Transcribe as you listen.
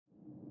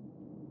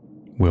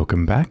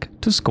Welcome back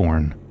to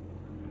Scorn.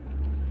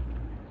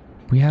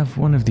 We have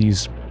one of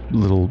these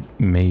little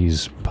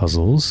maze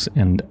puzzles,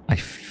 and I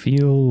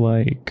feel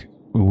like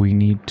we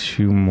need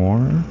two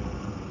more.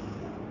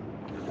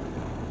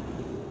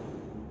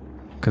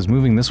 Because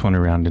moving this one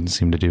around didn't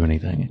seem to do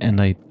anything,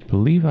 and I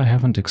believe I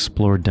haven't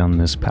explored down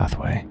this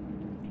pathway.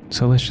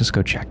 So let's just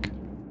go check.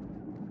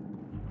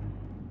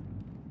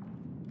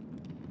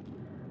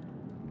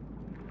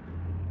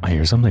 I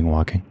hear something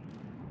walking.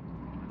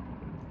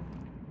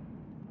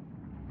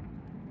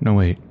 No,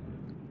 wait.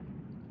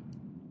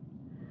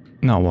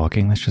 Not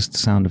walking, that's just the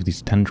sound of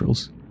these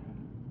tendrils.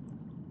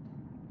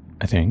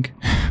 I think.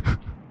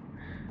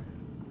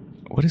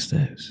 What is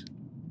this?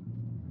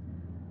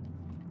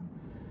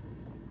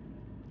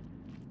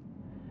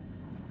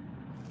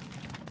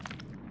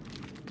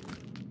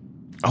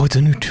 Oh, it's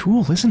a new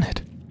tool, isn't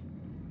it?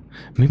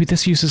 Maybe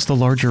this uses the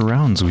larger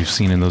rounds we've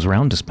seen in those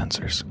round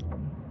dispensers.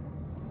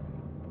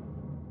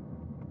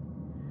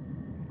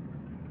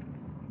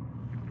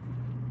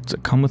 Does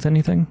it come with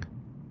anything?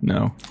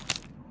 No.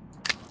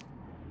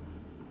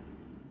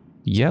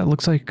 Yeah, it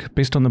looks like,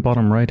 based on the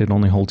bottom right, it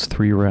only holds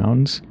 3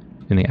 rounds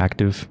in the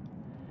active,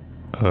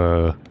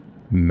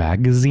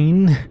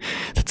 magazine?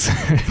 That's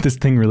this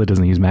thing really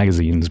doesn't use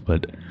magazines,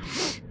 but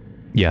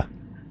yeah.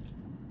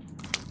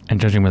 And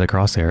judging by the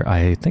crosshair,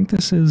 I think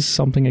this is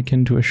something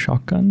akin to a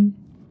shotgun.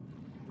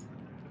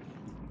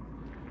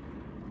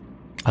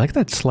 I like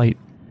that slight,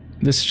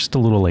 this is just a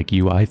little like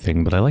UI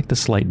thing, but I like the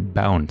slight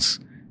bounce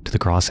to the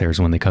crosshairs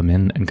when they come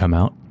in and come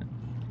out.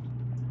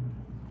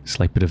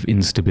 Slight bit of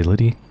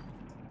instability.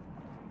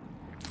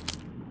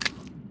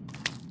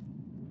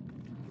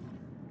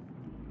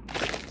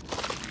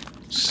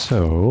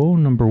 So,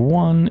 number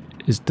 1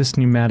 is this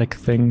pneumatic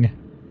thing.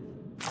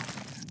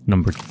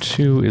 Number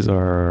 2 is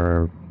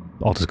our,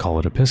 I'll just call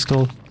it a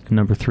pistol. And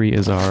number 3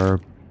 is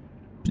our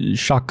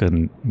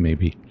shotgun,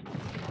 maybe.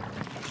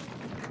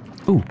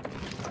 Ooh.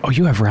 Oh,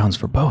 you have rounds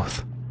for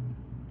both.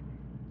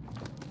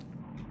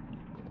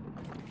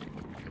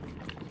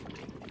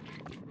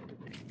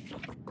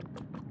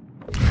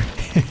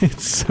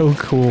 It's so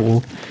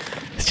cool.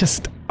 It's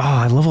just,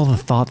 I love all the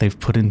thought they've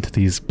put into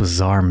these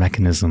bizarre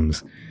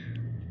mechanisms.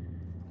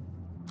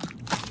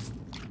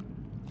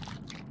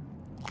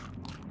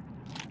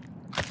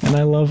 And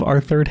I love our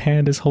third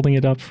hand is holding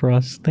it up for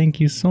us. Thank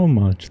you so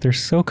much. They're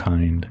so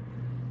kind.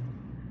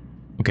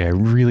 Okay, I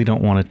really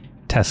don't want to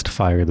test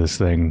fire this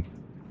thing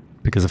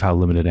because of how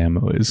limited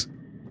ammo is.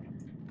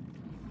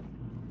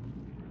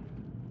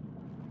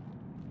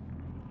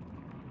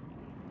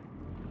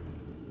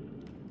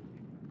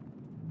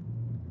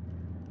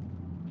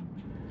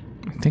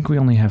 I think we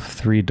only have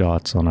 3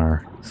 dots on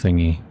our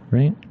thingy,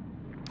 right?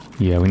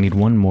 Yeah, we need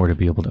 1 more to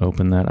be able to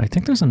open that. I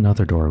think there's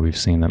another door we've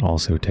seen that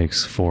also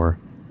takes 4.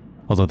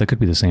 Although that could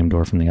be the same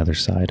door from the other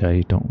side,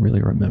 I don't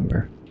really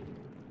remember.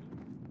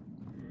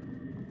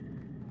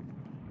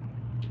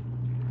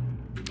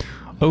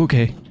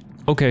 Okay,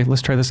 okay,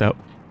 let's try this out.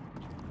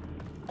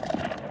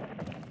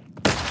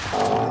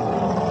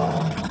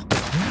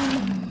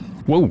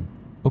 Whoa!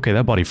 Okay,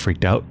 that body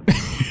freaked out.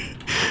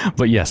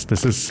 But yes,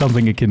 this is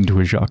something akin to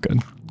a shotgun.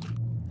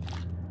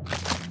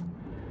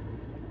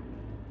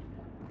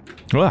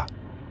 Ah!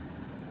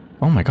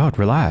 Oh my god,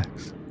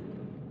 relax.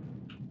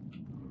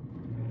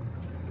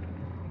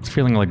 It's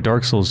feeling like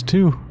Dark Souls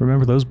 2.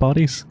 Remember those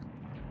bodies?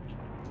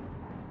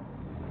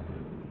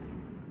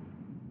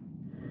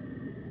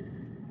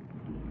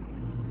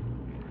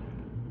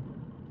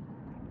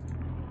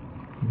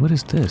 What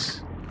is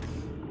this?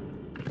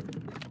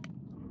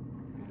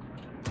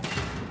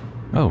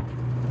 Oh.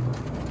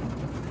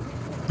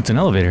 It's an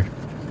elevator.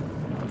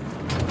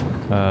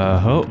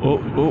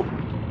 Oh.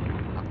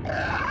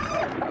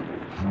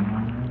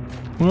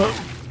 Whoa.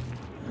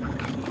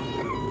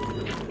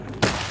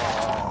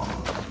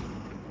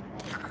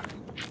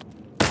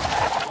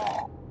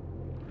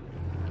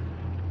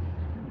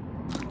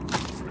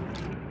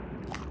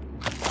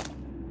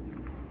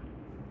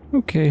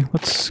 Okay,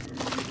 let's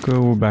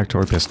go back to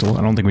our pistol.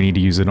 I don't think we need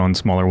to use it on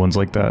smaller ones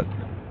like that.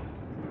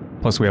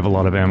 Plus we have a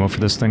lot of ammo for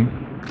this thing.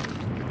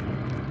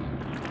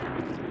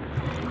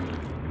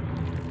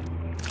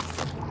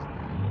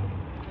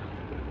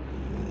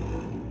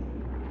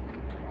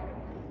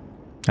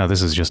 Now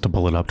this is just a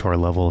bullet up to our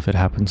level if it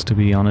happens to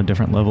be on a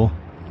different level.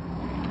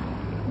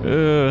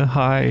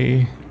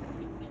 Hi.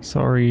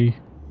 Sorry.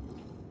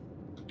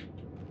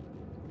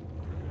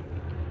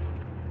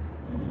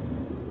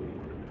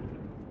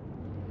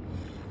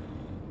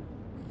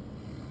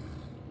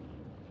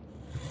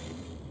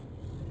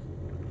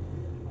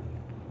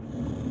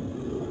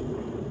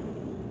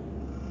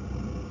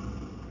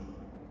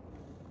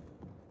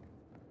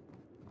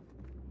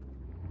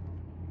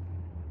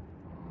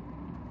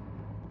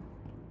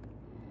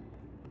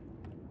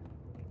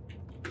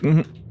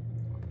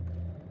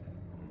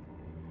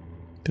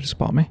 Did it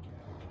spot me?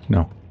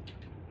 No.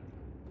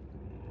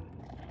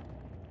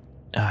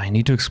 I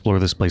need to explore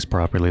this place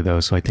properly though,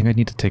 so I think I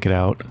need to take it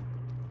out.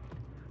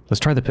 Let's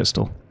try the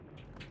pistol.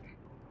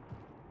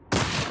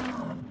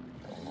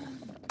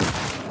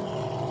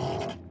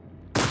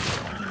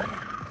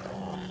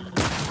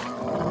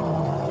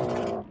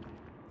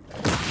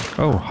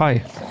 Oh,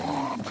 hi.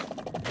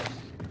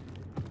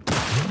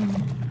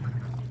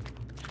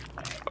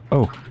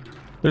 Oh,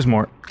 there's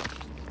more.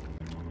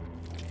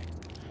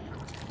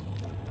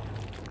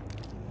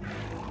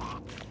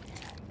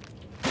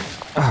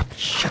 Ah,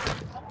 shit.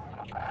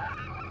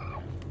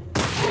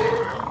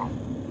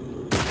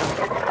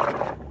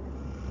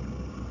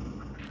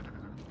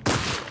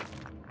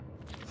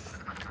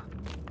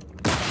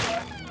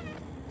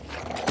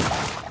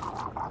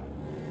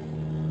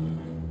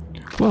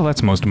 Well,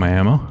 that's most of my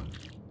ammo.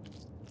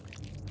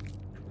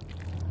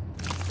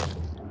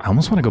 I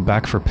almost want to go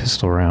back for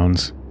pistol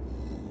rounds.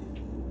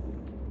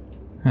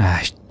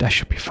 Ah, that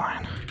should be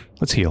fine.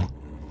 Let's heal.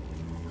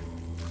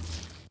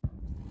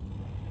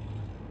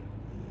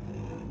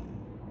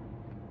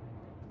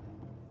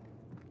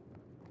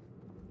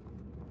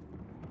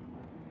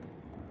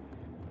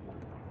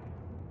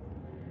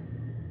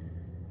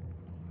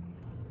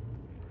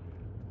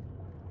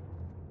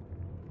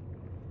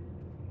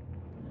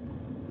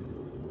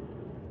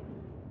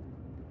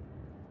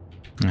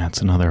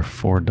 That's another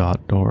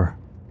 4-dot door.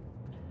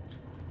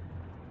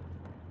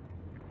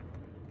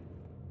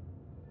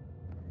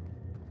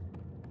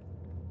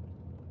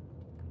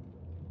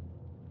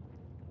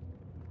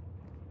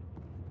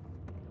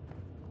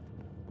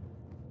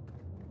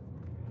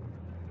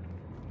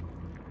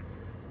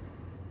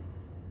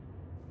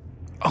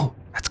 Oh,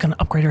 that's gonna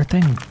upgrade our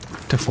thing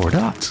to 4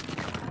 dots.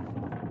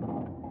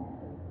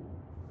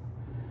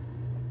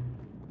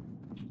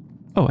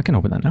 Oh, I can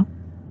open that now.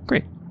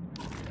 Great.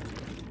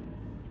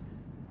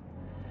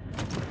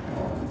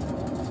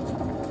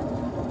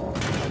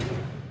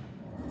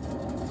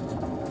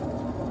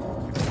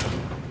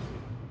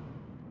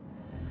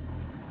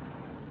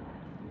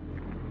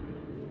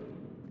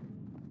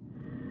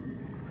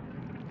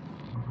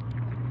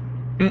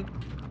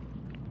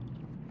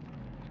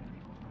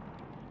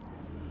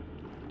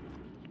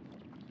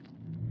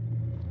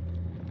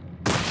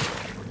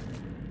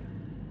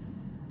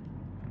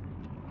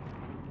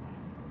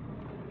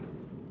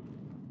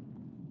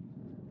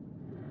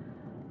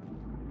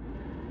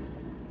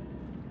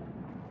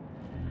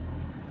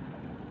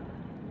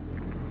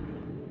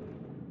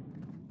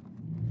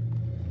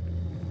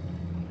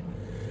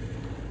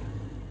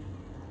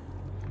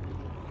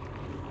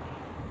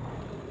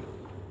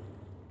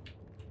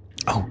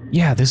 Oh,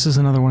 yeah, this is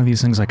another one of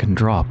these things I can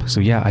drop. So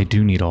yeah, I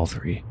do need all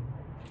 3.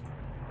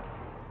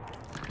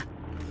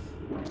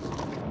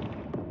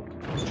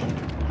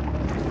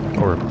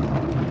 Or...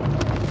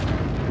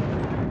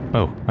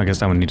 oh, I guess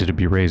that one needed to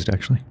be raised,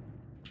 actually.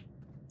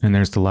 And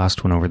there's the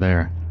last one over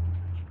there.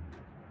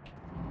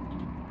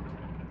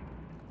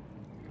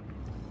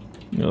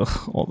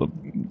 Ugh, all the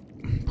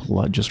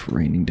blood just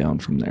raining down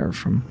from there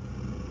from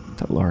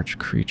that large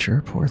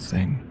creature. Poor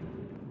thing.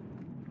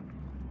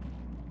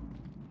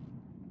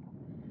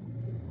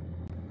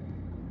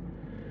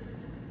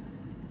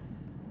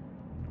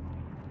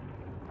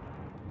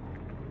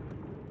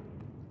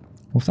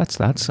 Well, if that's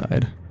that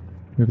side,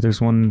 maybe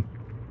there's one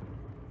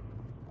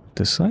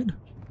this side?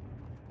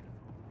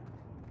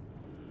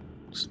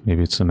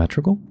 Maybe it's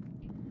symmetrical?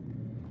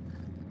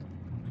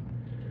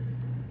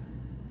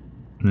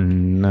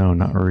 No,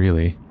 not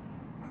really.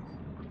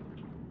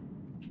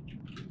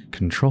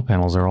 Control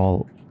panels are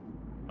all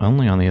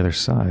only on the other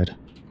side.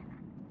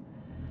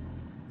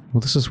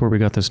 Well, this is where we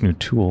got this new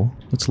tool.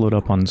 Let's load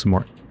up on some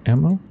more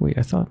ammo. Wait,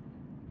 I thought...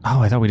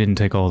 oh, I thought we didn't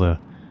take all the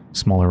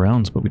smaller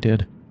rounds, but we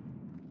did.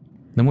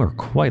 Then we're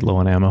quite low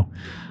on ammo.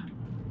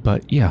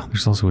 But yeah,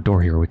 there's also a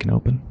door here we can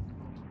open.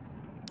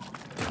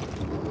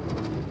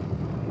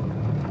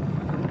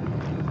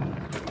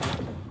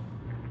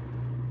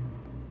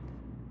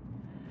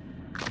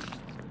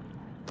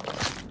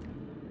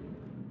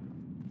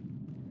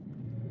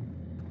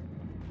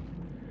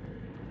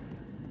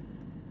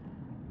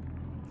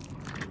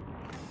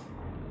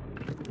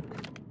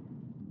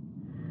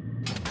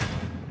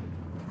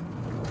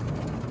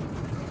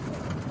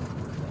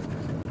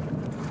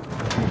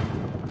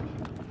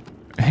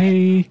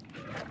 Hey!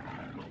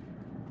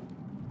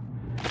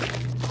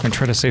 And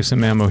try to save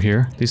some ammo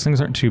here. These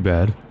things aren't too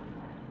bad.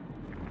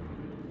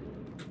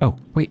 Oh,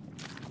 wait.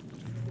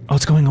 Oh,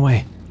 it's going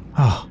away.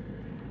 Oh.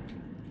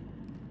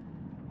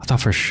 I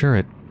thought for sure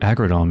it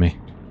aggroed on me.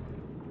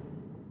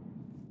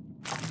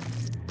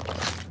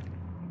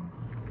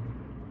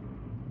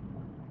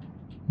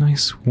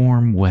 Nice,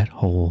 warm, wet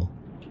hole.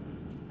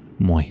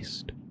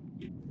 Moist.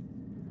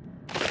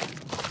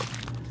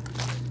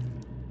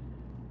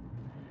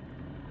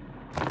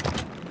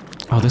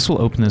 Oh, this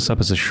will open this up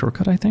as a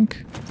shortcut, I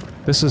think?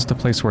 This is the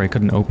place where I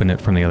couldn't open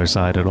it from the other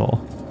side at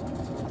all.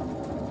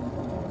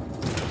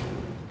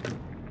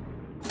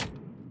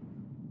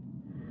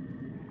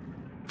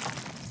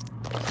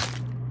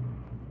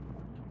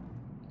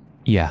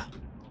 Yeah,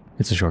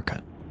 it's a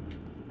shortcut.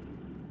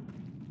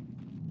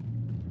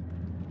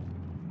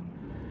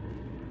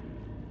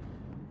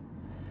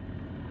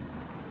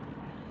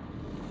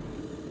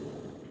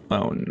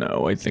 Oh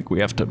no, I think we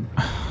have to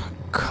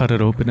cut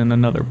it open in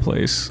another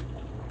place.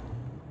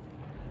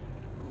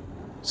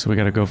 So we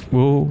gotta go...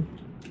 whoa!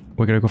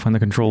 We gotta go find the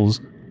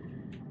controls.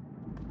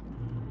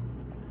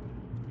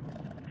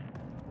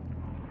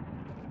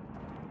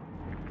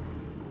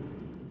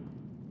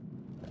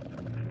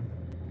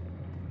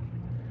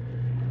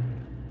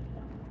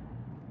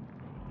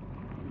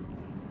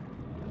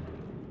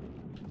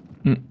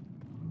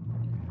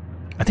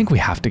 think we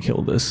have to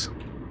kill this.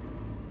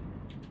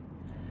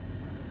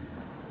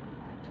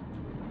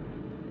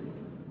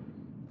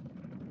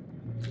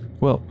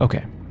 Well,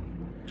 okay.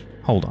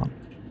 Hold on.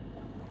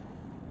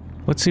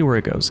 Let's see where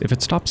it goes. If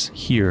it stops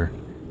here,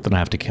 then I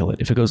have to kill it.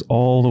 If it goes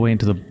all the way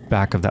into the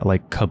back of that,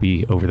 like,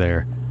 cubby over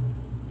there,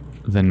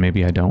 then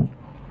maybe I don't.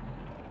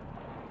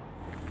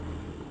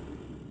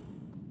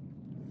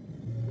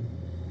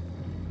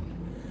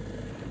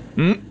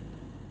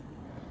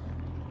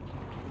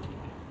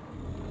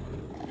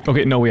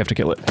 Okay, no, we have to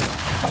kill it.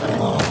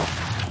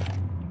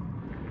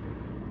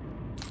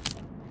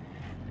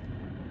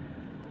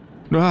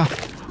 Ah!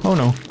 Oh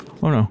no.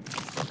 Oh no.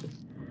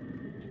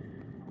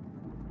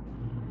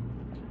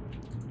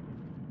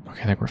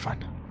 Okay, I think we're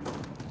fine.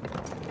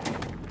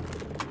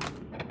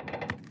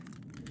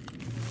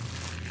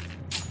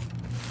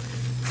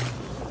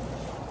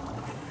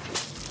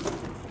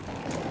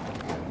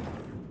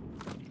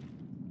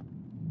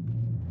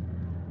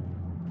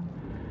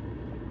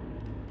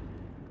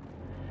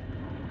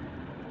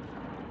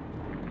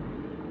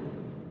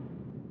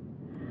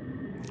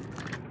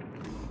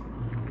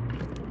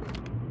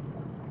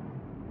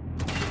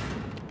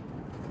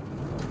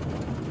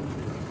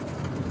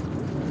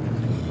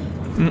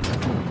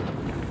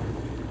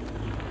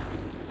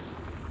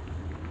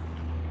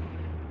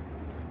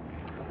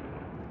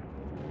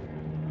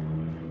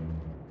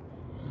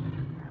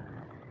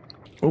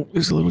 Oh,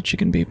 there's a little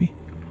chicken baby.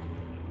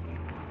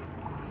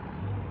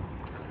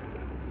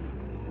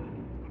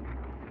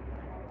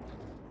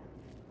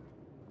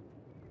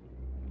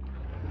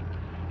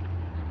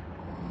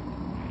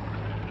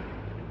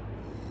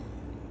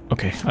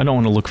 Okay, I don't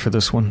want to look for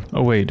this one.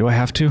 Oh wait, do I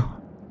have to?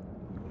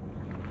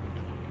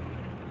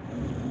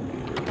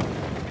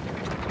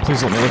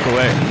 Please let me look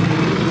away.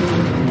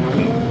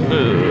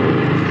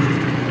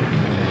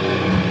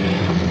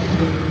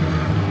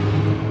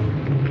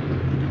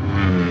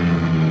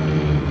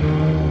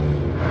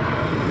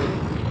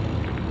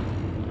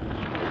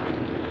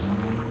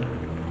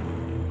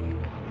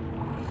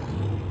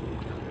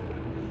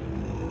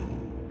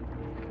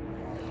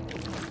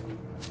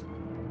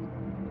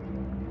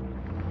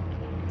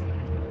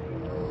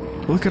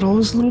 Look at all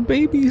those little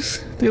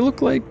babies. They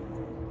look like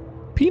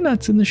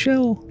peanuts in the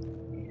shell.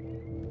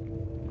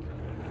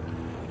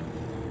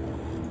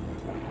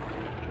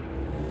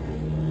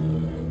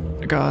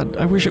 God,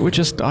 I wish it would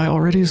just die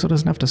already so it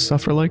doesn't have to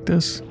suffer like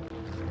this.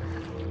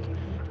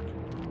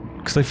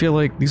 Because I feel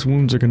like these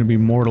wounds are going to be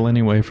mortal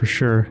anyway, for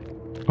sure.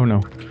 Oh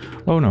no.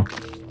 Oh no.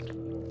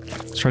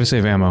 Let's try to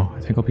save ammo.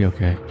 I think I'll be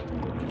okay.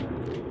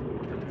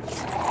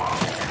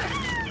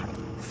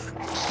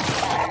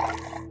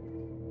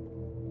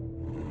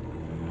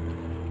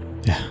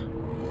 Yeah.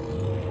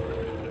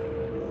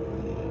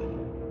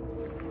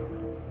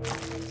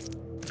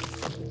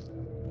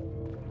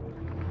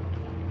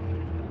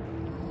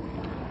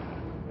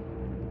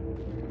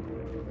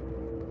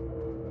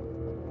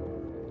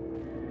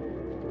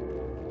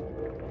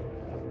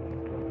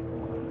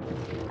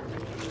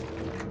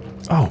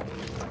 Oh.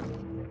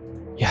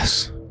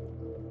 Yes.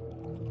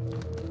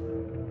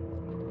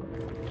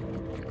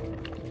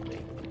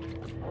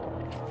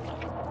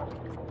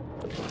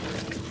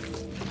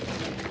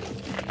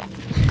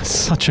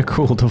 Such a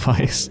cool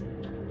device.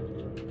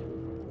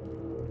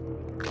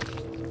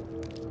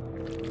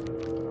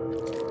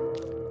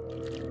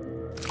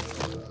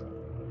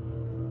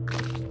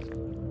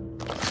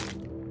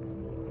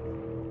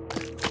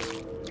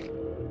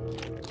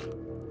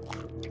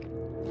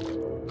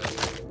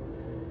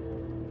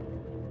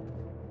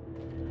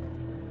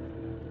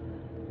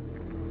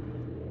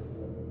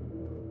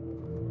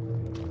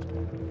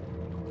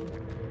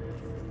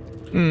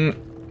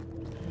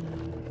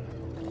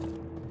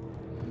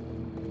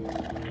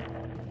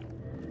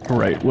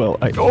 Right, well,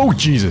 oh,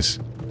 Jesus!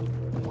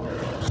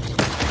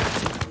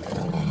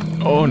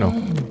 Oh, no.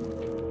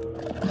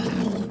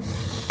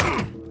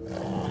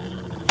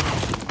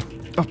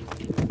 Oh,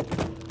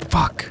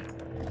 fuck.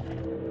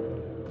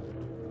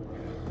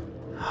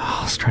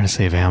 I was trying to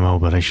save ammo,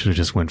 but I should have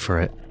just went for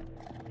it.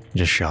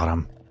 Just shot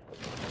him.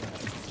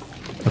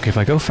 Okay, if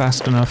I go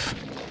fast enough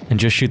and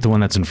just shoot the one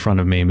that's in front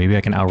of me, maybe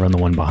I can outrun the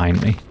one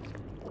behind me.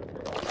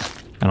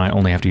 And I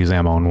only have to use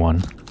ammo on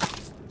one.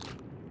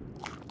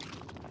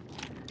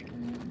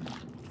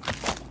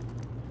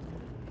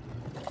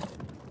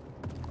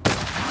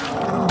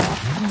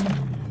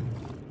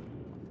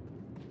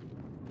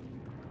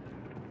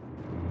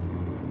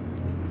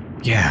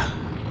 Yeah.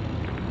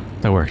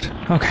 That worked.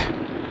 Okay.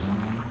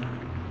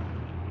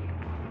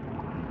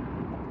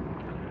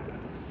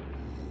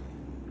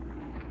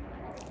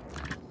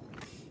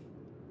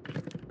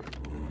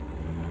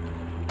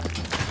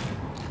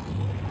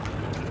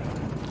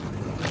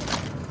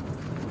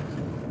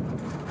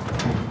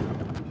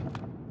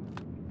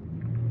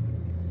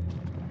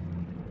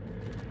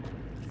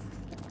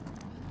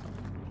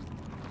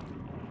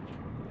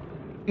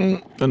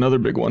 Another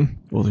big one.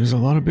 Well, there's a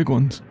lot of big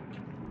ones.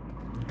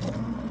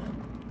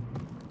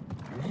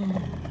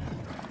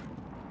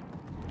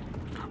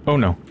 Oh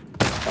no.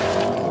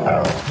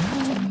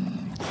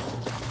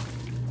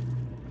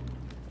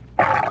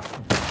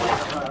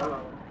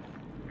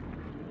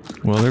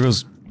 Well, there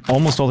goes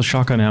almost all the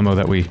shotgun ammo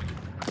that we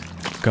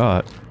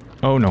got.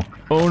 Oh no.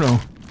 Oh no.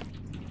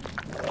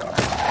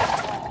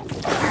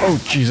 Oh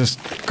Jesus.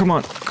 Come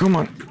on. Come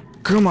on.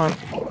 Come on.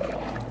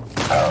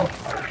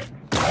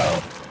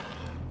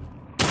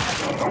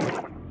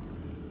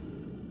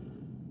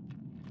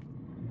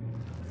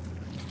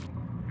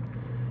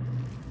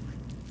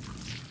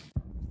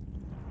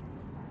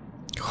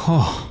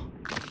 Oh.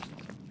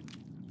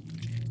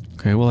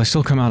 Okay, well I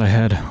still come out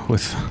ahead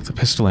with the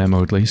pistol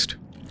ammo at least.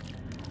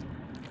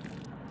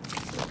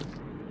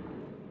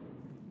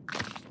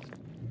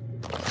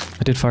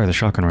 I did fire the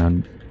shotgun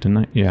round, didn't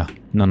I? Yeah,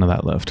 none of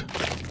that left.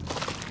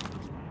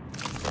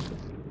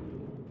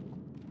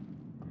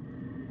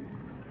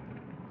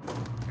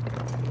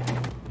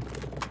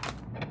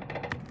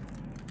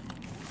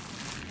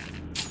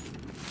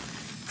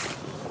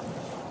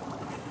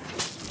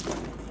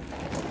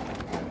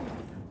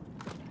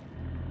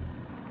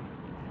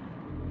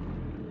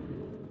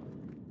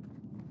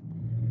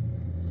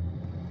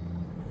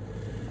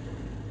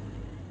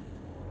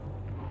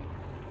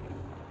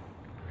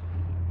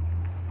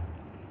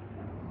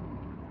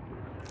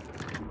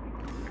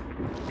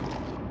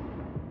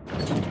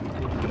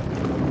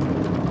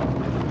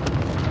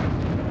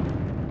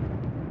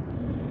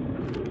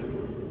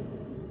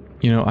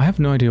 You know, I have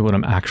no idea what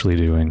I'm actually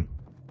doing.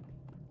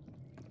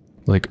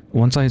 Like,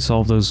 once I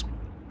solve those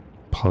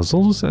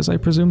puzzles, as I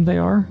presume they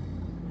are,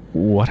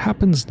 what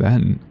happens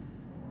then?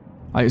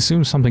 I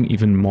assume something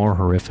even more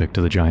horrific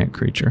to the giant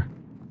creature.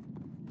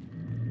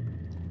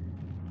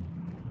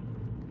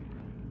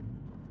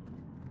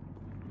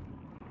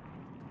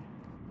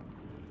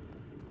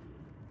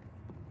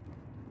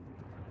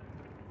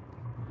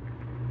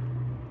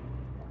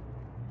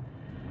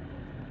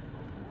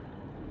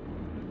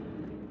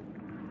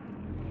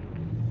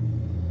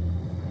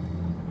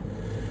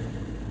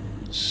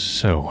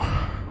 So,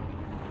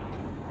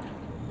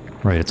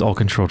 right, it's all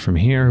controlled from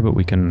here, but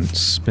we can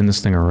spin this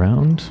thing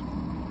around.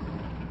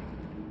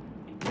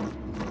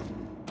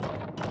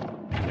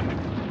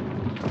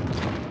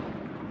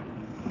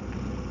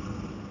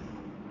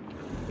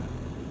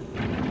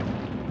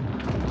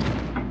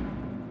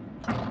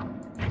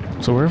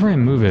 So wherever I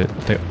move it,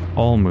 they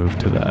all move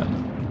to that.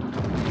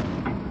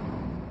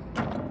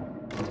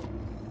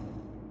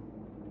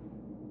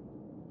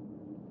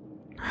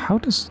 How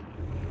does...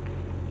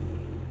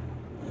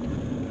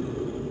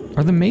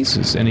 Are the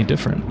mazes any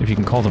different, if you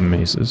can call them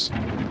mazes?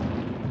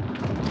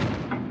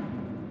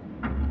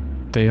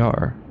 They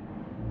are.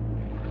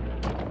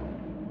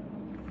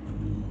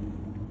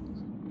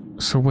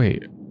 So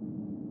wait.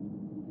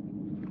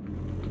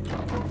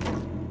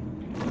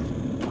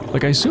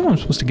 Like, I assume I'm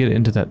supposed to get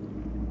into that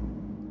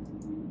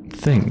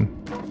thing.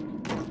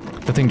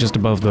 The thing just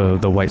above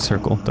the white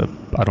circle.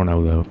 I don't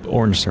know, the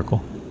orange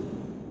circle.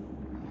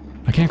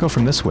 I can't go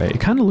from this way. It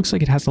kind of looks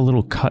like it has a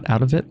little cut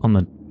out of it on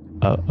the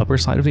upper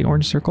side of the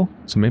orange circle.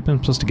 So maybe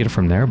I'm supposed to get it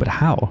from there, but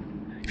how?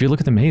 If you look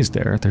at the maze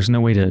there, there's no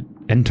way to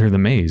enter the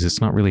maze. It's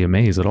not really a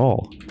maze at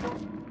all.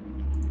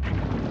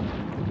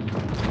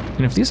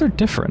 And if these are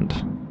different,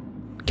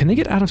 can they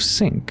get out of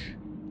sync?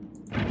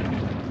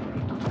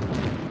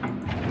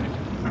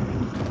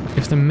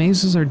 If the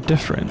mazes are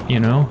different, you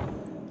know?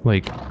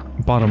 Like,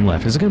 bottom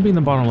left. Is it going to be in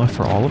the bottom left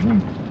for all of them?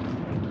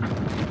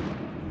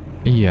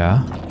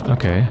 Yeah,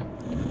 okay.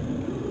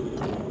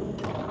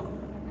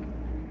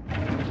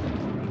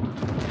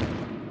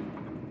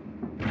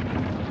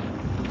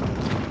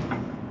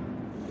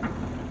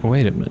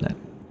 Wait a minute.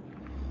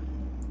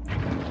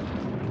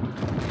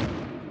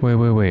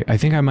 Wait. I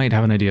think I might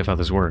have an idea of how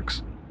this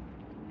works.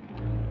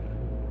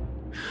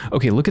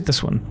 Okay, look at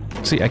this one.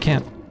 See, I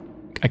can't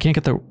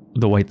get the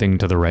white thing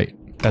to the right.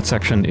 That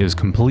section is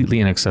completely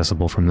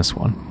inaccessible from this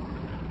one.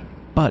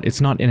 But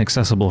it's not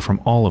inaccessible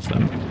from all of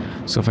them.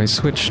 So if I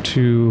switch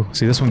to...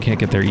 See, this one can't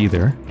get there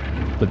either.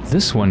 But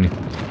this one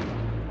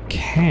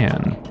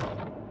can.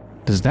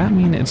 Does that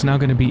mean it's now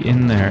going to be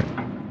in there?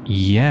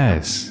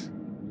 Yes.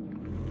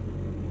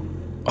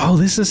 Oh,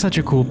 this is such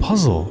a cool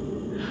puzzle.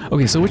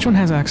 Okay, so which one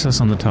has access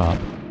on the top?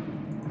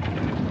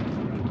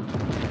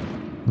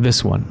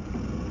 This one.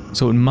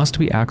 So it must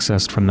be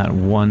accessed from that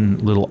one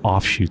little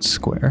offshoot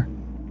square.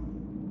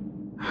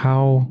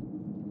 How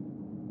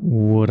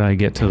would I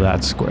get to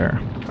that square?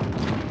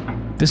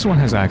 This one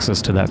has access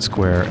to that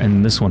square,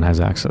 and this one has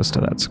access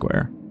to that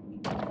square.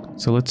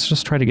 So let's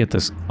just try to get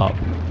this up.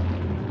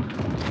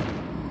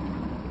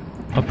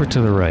 Upper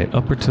to the right,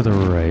 upper to the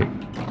right.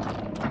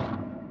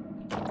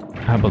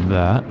 How about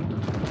that?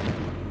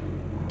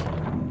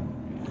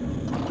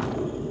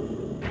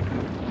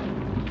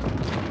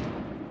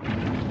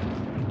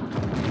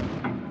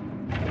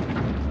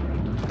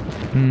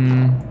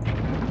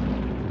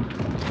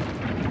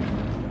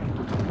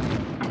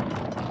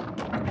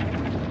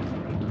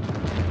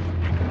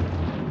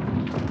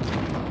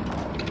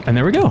 And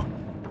there we go.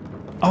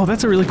 Oh,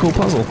 that's a really cool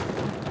puzzle.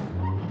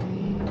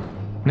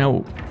 Now,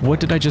 what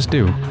did I just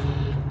do?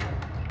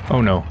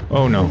 Oh no,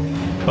 oh no,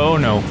 oh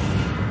no.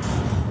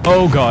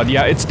 Oh god,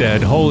 yeah, it's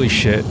dead. Holy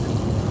shit.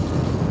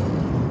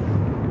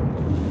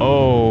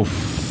 Oh,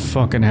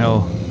 fucking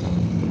hell.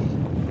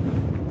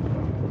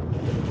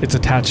 It's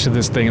attached to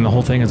this thing and the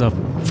whole thing is a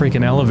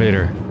freaking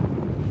elevator.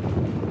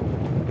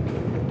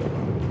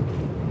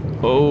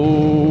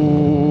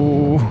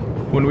 Oh,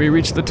 when we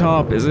reach the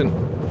top,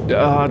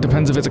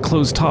 depends if it's a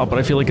closed top, but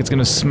I feel like it's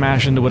gonna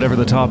smash into whatever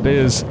the top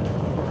is.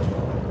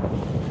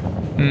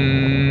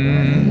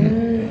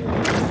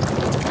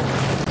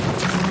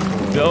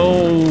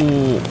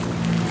 Oh.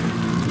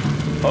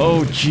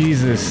 Oh,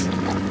 Jesus.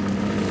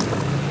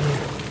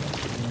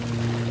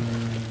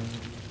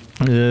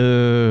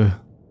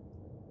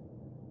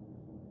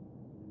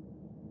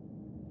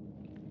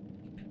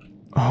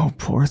 Oh,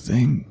 poor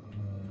thing.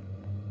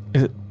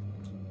 Is it...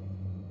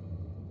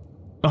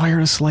 Oh, I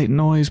heard a slight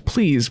noise.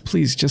 Please,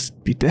 please,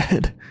 just be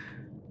dead.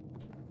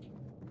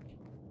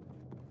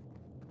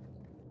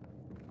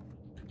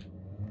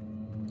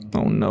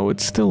 Oh no,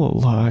 it's still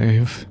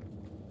alive.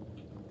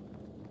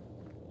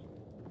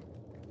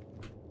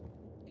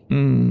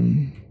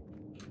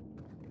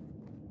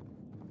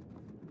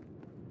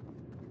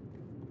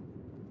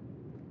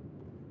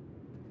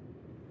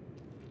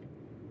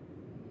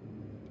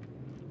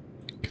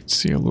 Could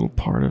see a little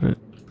part of it.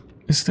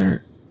 Is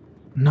there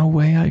no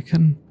way I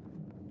can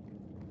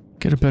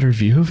get a better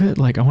view of it?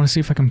 Like, I want to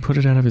see if I can put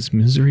it out of its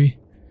misery.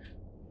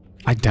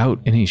 I doubt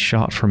any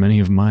shot from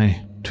any of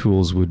my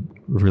tools would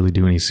really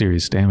do any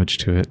serious damage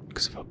to it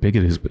because of how big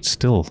it is, but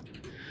still.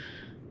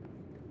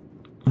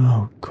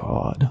 Oh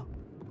god.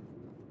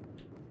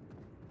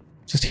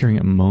 Just hearing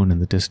it moan in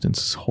the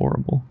distance is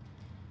horrible.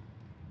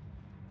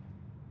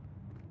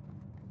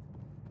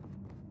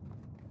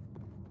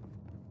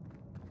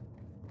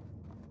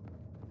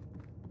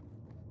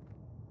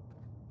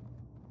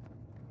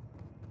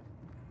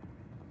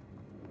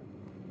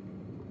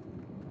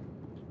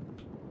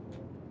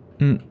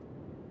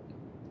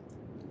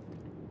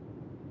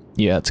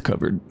 Yeah, it's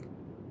covered.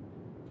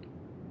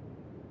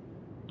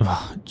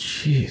 Oh,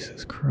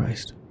 Jesus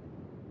Christ.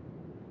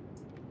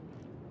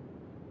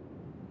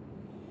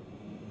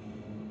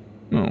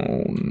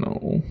 Oh,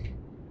 no.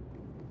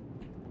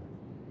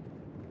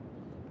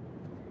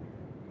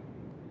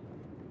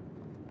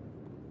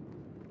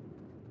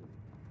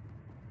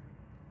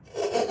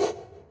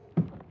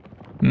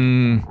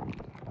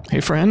 Hey,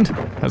 friend.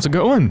 How's it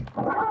going?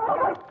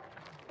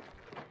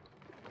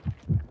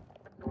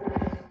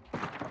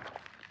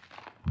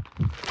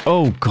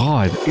 Oh,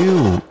 God.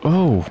 Ew.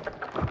 Oh.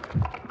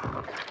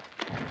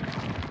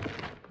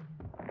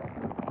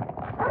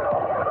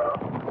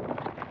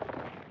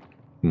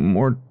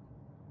 More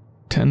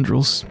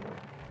tendrils.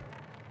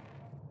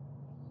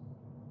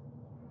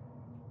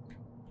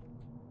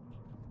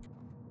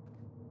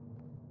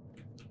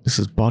 This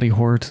is body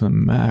horror to the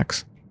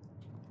max.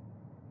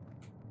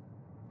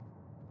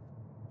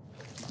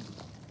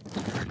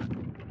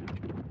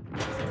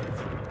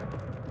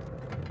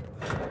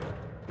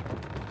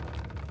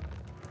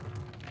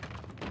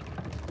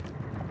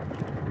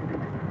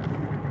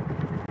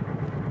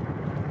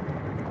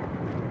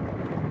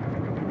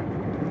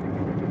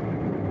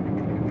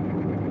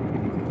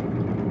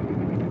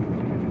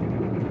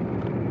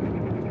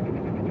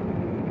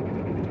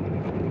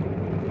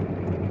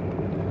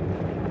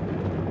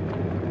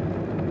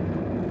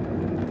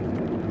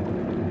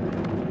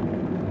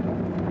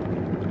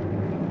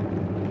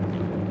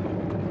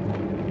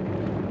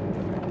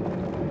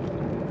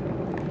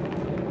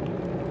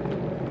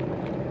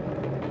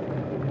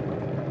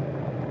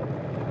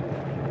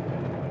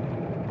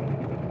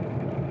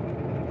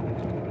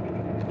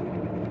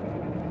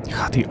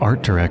 God, the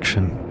art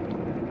direction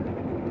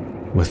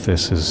with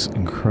this is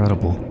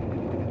incredible.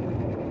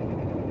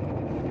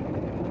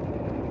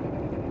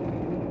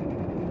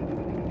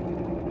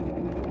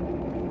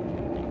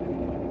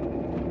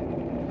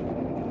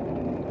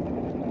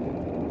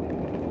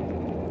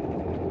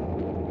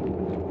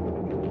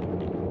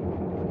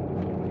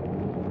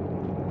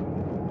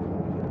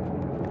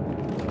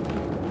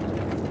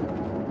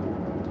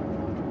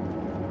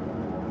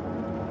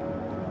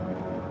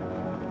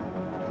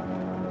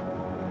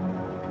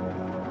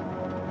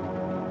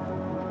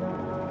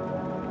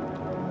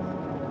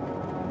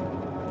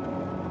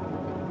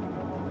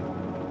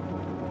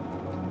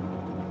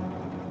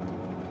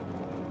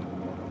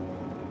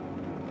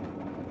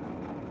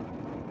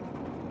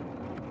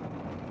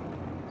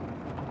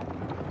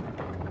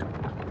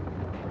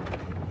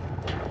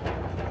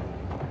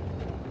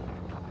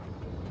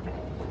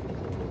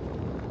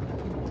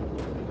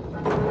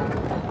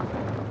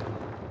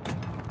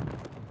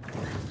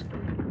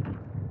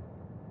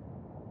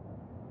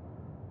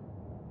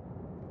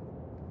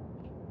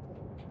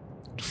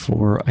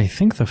 For, I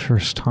think, the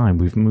first time,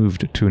 we've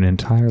moved to an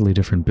entirely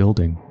different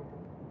building.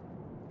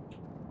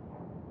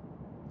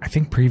 I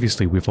think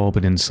previously we've all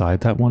been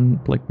inside that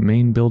one, like,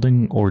 main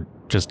building, or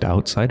just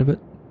outside of it.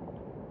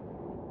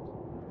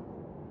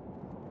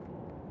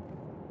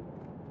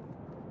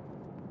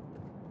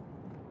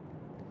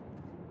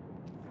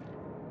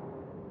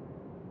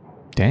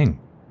 Dang.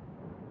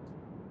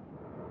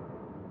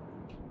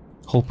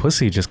 Whole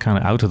pussy just kind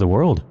of out of the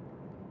world.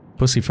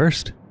 Pussy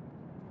first.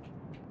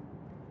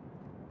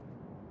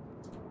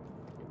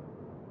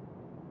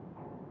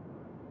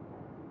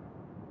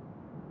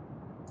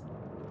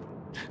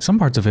 Some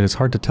parts of it, it's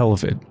hard to tell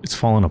if it's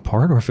fallen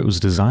apart or if it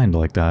was designed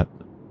like that.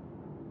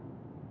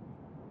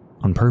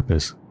 On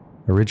purpose,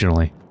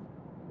 originally.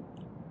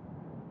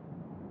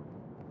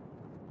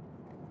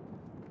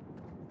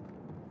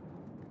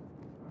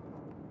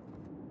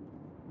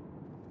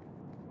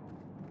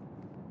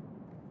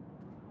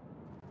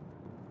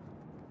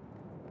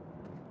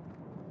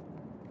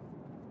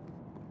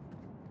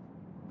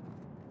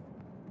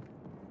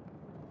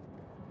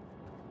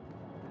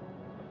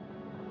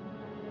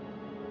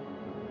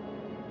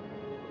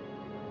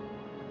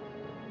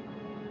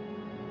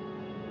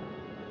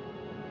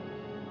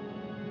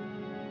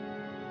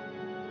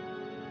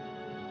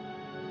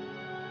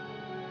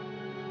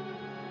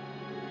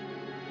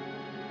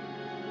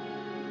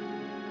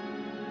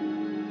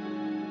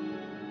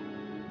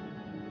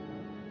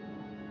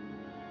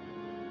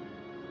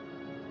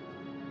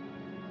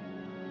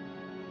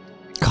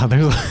 God,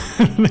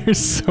 there's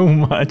so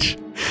much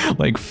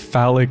like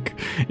phallic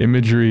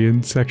imagery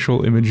and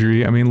sexual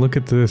imagery. I mean, look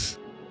at this.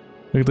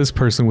 Look at this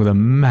person with a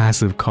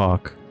massive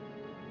cock.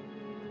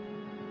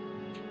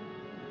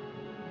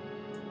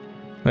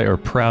 They are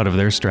proud of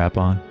their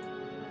strap-on.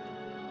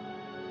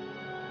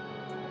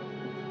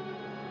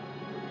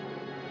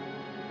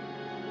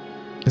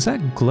 Is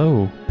that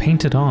glow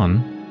painted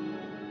on?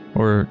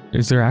 Or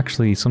is there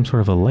actually some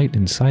sort of a light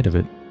inside of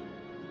it?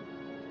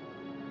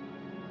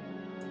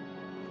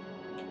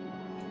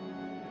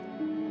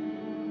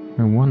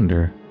 I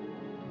wonder.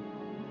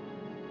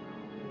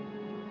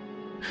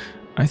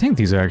 I think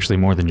these are actually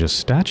more than just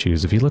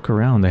statues. If you look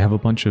around, they have a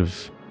bunch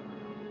of,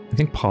 I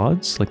think,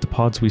 pods? Like the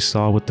pods we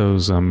saw with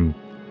those,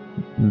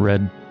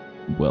 red,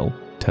 well,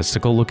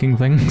 testicle-looking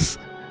things.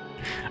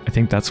 I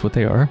think that's what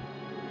they are.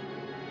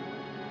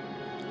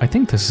 I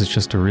think this is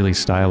just a really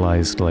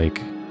stylized,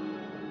 like,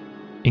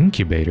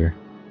 incubator.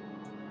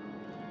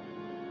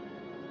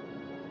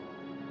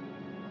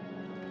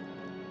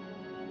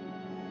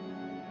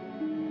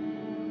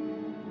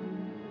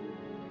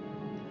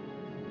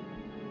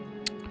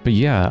 But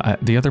yeah,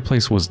 the other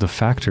place was the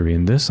factory,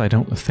 and this I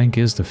don't think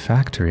is the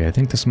factory. I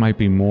think this might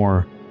be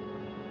more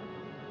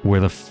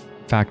where the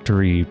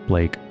factory,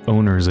 like,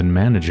 owners and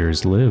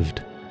managers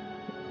lived.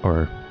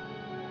 Or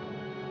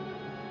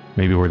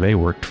maybe where they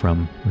worked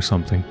from, or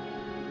something.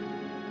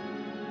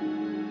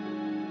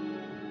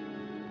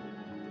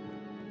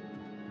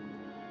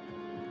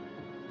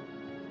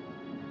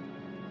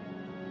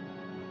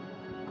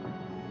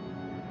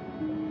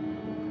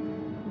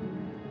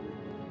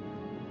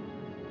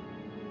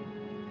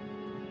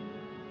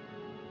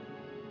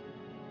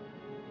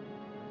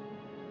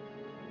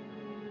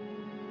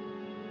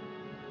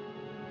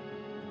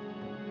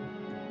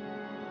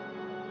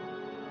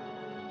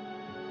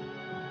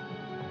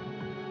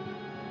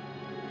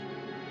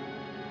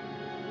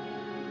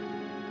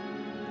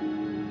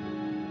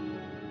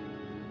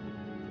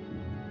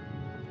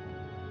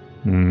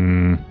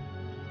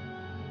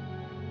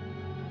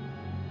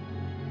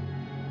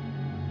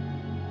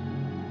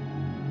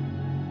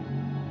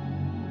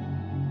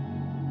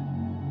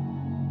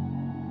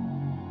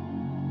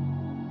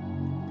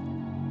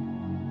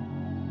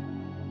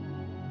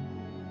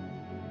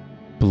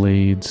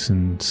 Blades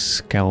and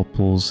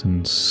scalpels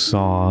and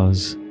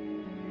saws.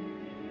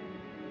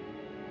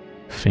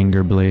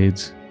 Finger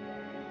blades.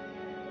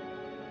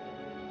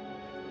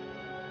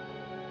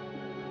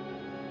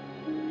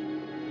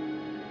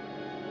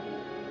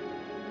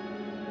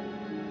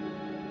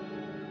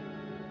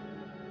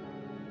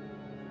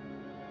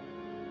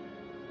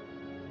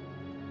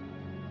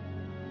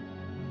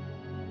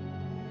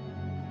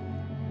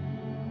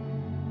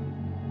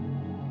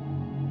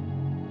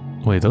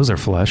 Wait, those are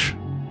flesh.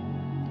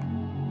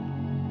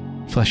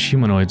 Flesh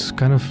humanoids,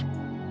 kind of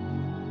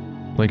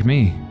like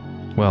me.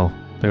 Well,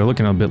 they're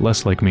looking a bit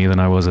less like me than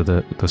I was at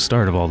the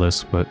start of all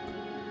this, but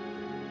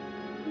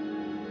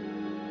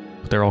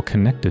they're all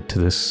connected to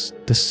this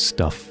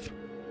stuff.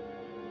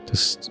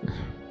 Just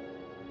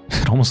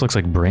it almost looks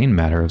like brain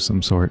matter of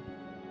some sort.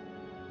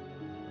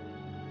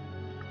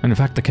 And in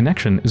fact, the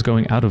connection is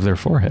going out of their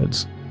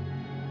foreheads.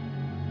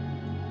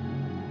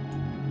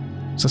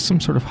 Is that some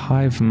sort of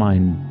hive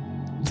mind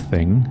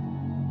thing?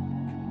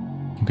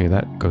 Okay,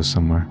 that goes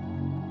somewhere.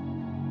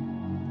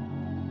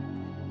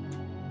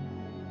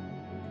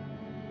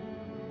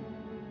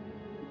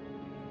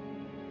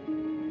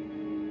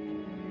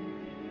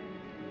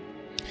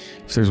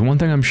 If there's one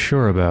thing I'm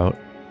sure about,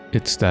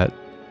 it's that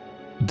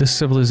this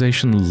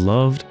civilization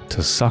loved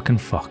to suck and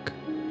fuck.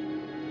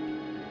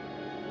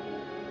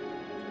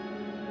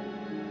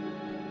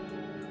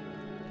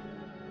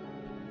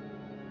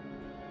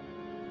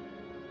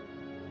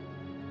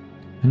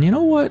 And you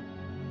know what?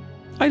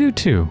 I do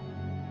too.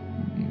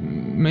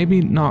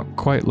 Maybe not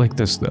quite like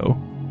this,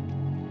 though.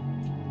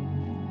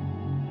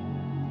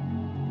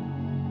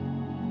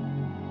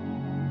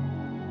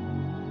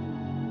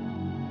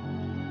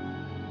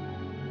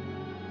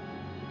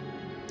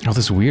 Oh,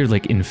 this weird,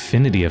 like,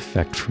 infinity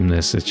effect from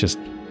this. It's just...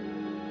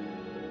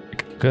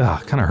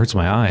 kind of hurts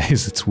my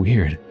eyes. It's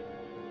weird.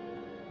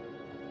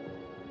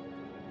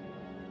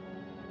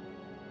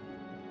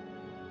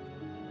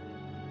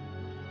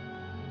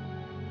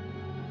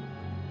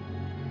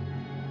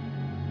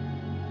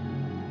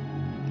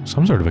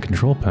 some sort of a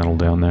control panel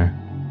down there.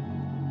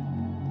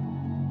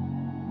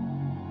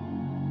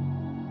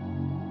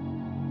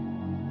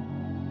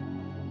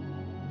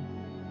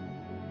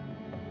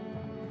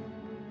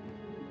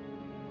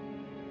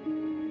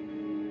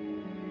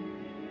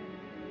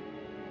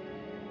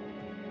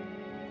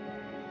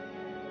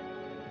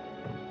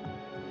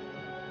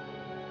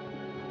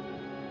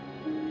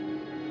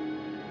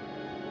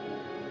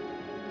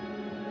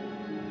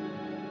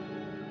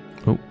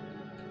 Oh.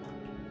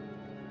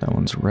 That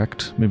one's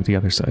wrecked. Maybe the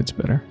other side's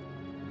better.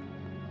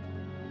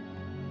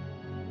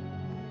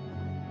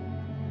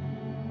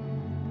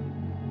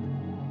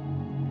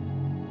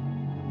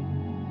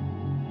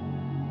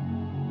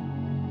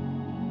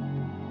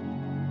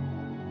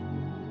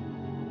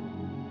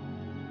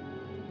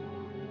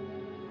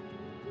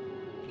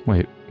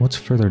 Wait, what's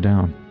further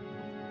down?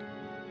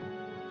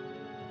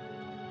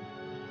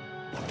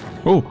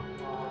 Oh!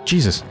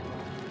 Jesus!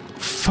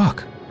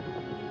 Fuck!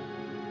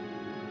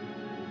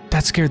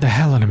 That scared the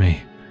hell out of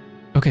me.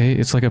 Okay,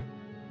 it's like a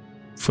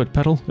foot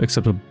pedal,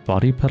 except a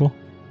body pedal?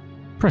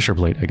 Pressure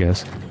plate, I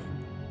guess.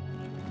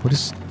 What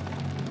is...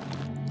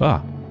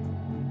 Ah.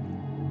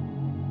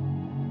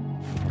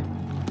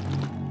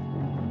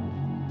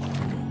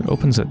 It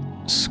opens a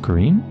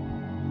screen?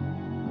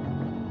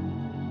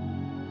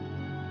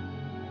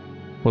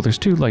 Well, there's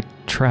two, like,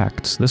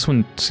 tracts. This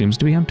one seems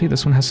to be empty.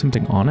 This one has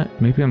something on it.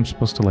 Maybe I'm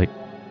supposed to, like,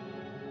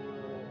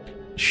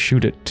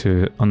 shoot it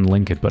to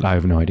unlink it, but I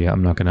have no idea.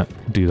 I'm not gonna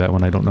do that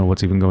when I don't know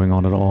what's even going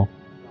on at all.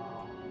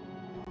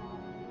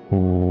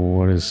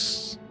 What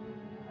is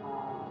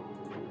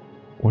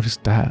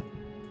that?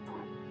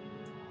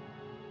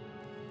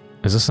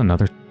 Is this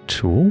another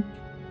tool?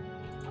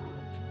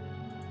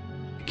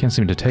 I can't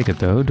seem to take it,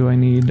 though. Do I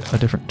need a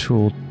different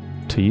tool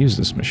to use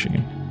this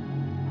machine?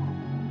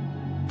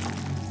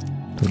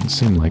 Doesn't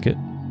seem like it.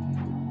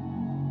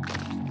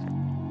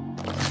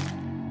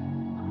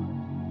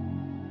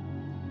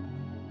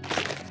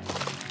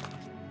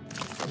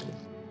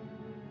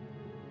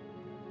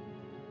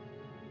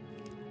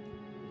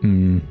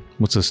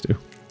 What's this do?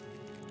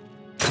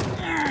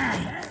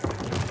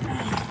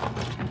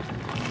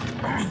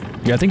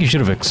 Yeah, I think you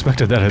should have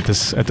expected that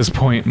at this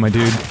point, my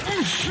dude.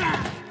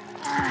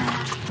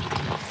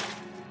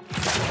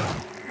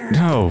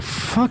 No,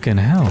 fucking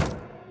hell.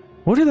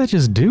 What did that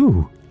just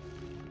do?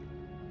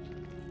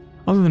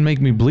 Other than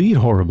make me bleed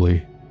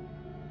horribly.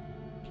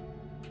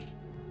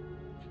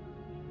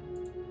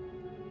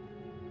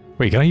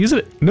 Wait, can I use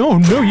it? No,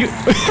 no, you...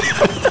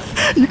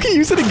 You can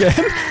use it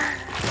again?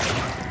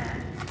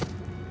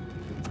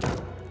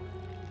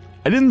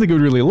 I didn't think it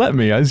would really let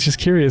me. I was just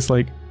curious,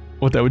 like,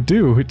 what that would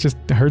do. It just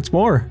hurts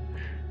more.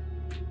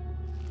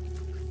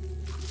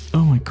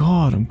 Oh my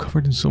god, I'm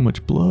covered in so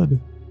much blood.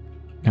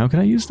 Now can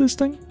I use this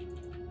thing?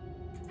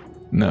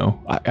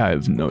 No, I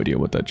have no idea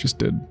what that just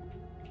did.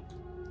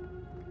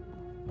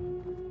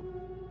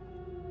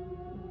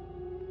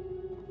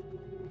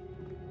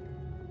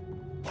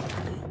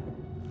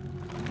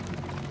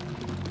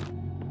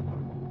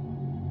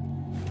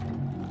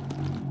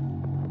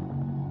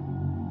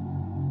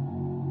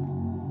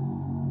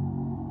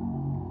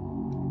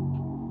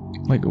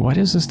 Like, why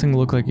does this thing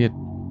look like it...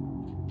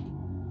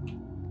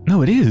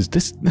 No, it is!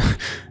 This...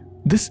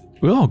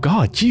 Oh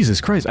god,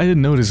 Jesus Christ, I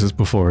didn't notice this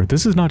before.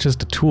 This is not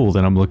just a tool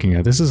that I'm looking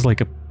at. This is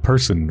like a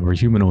person or a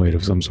humanoid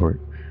of some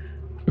sort.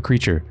 A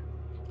creature.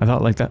 I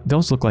thought like that,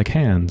 those look like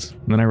hands.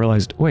 And then I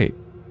realized, wait,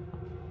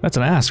 that's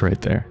an ass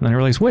right there. And then I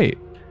realized, wait,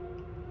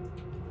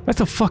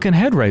 that's a fucking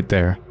head right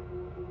there.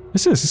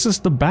 This is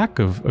the back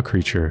of a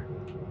creature.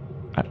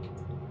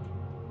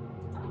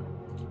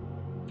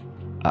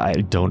 I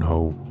don't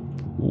know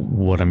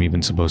what I'm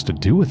even supposed to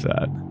do with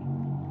that.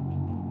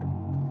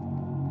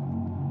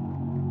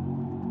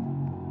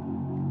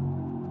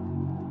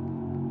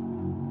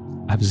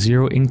 I have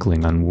zero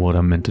inkling on what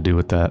I'm meant to do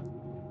with that.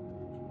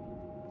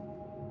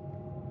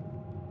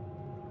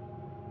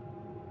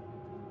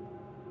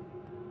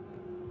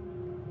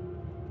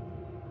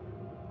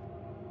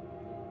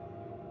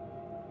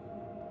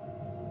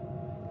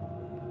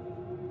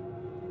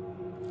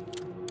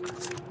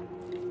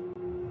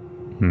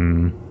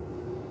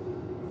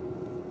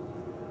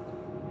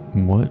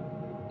 What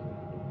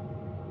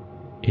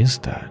is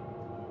that?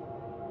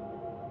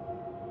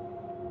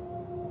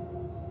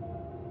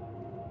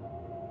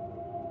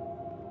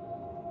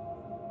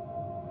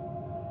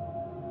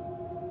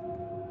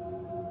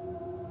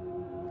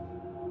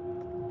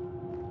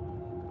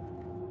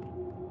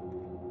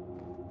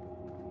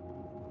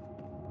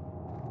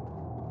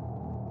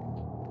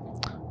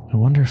 I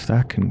wonder if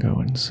that can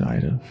go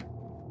inside of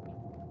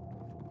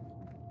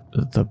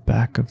the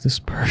back of this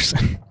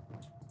person.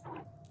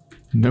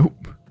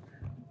 Nope.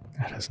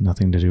 That has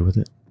nothing to do with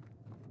it.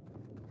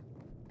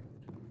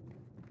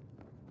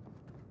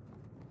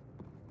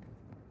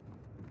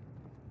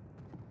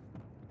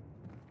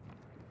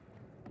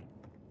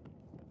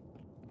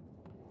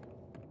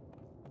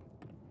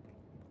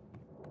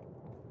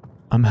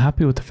 I'm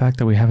happy with the fact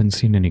that we haven't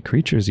seen any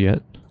creatures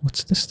yet.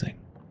 What's this thing?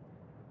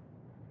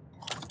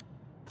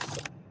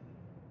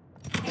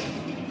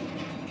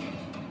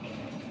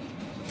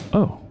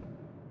 Oh.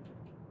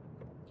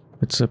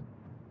 It's a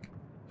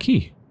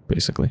key,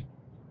 basically.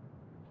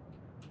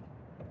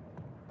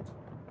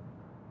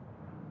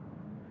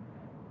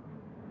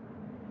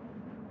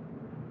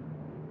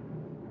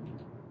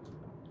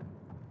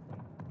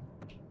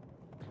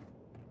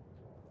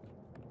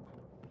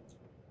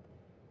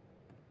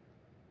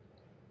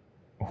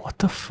 What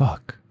the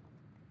fuck?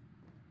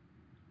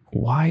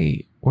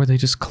 Why were they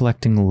just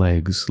collecting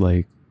legs?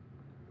 Like,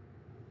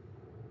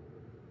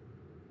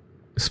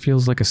 this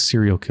feels like a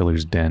serial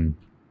killer's den.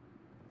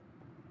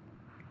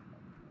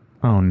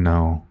 Oh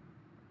no.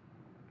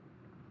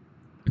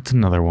 It's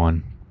another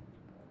one.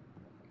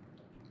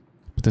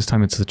 But this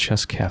time it's the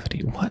chest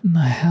cavity. What in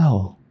the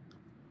hell?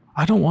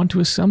 I don't want to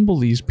assemble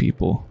these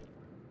people.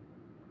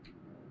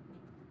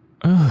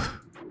 Ugh.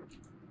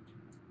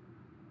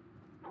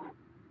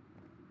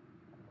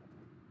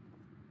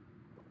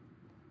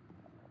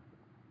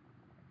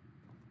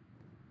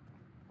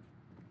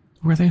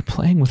 Were they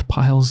playing with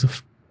piles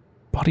of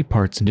body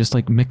parts and just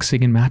like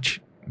mixing and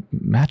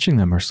matching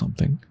them or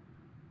something?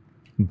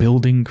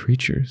 Building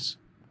creatures.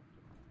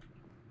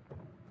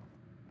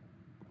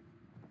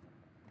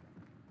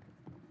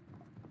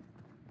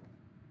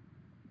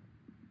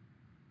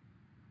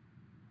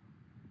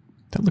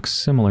 That looks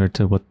similar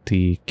to what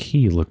the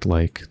key looked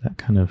like. That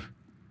kind of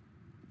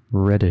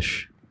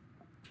reddish,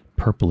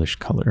 purplish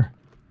color.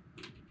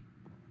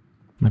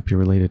 Might be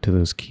related to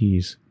those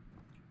keys.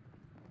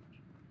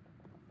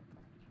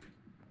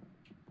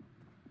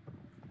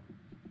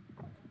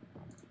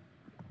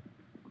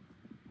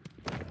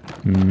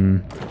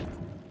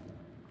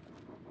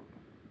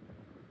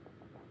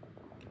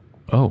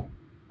 Oh.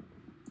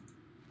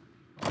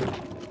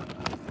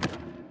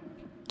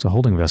 It's a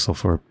holding vessel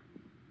for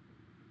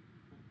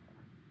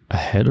a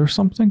head or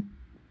something?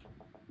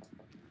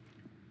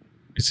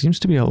 It seems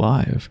to be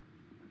alive.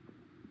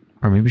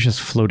 Or maybe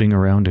just floating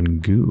around in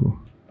goo.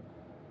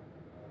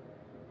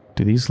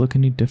 Do these look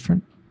any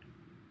different?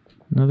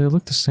 No, they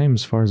look the same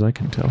as far as I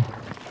can tell.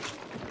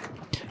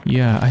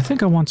 Yeah, I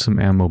think I want some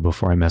ammo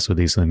before I mess with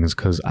these things,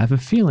 because I have a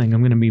feeling I'm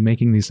going to be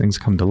making these things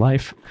come to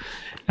life,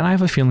 and I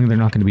have a feeling they're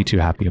not going to be too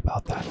happy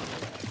about that.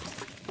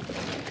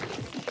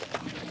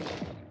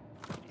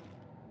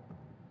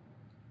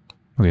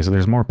 Okay, so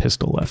there's more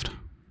pistol left.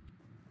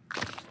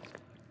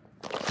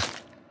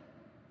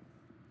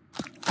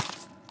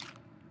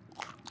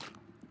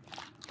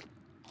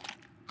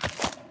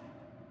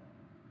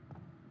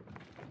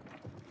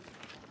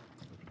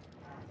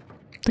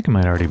 I think it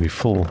might already be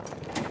full.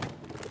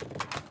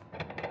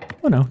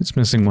 Oh no, it's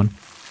missing one.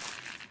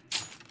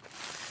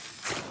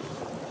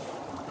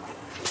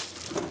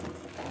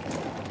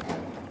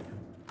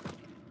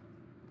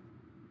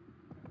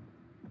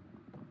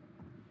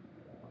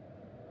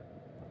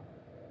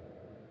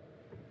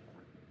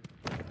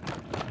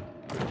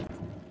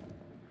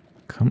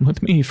 Come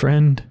with me,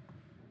 friend.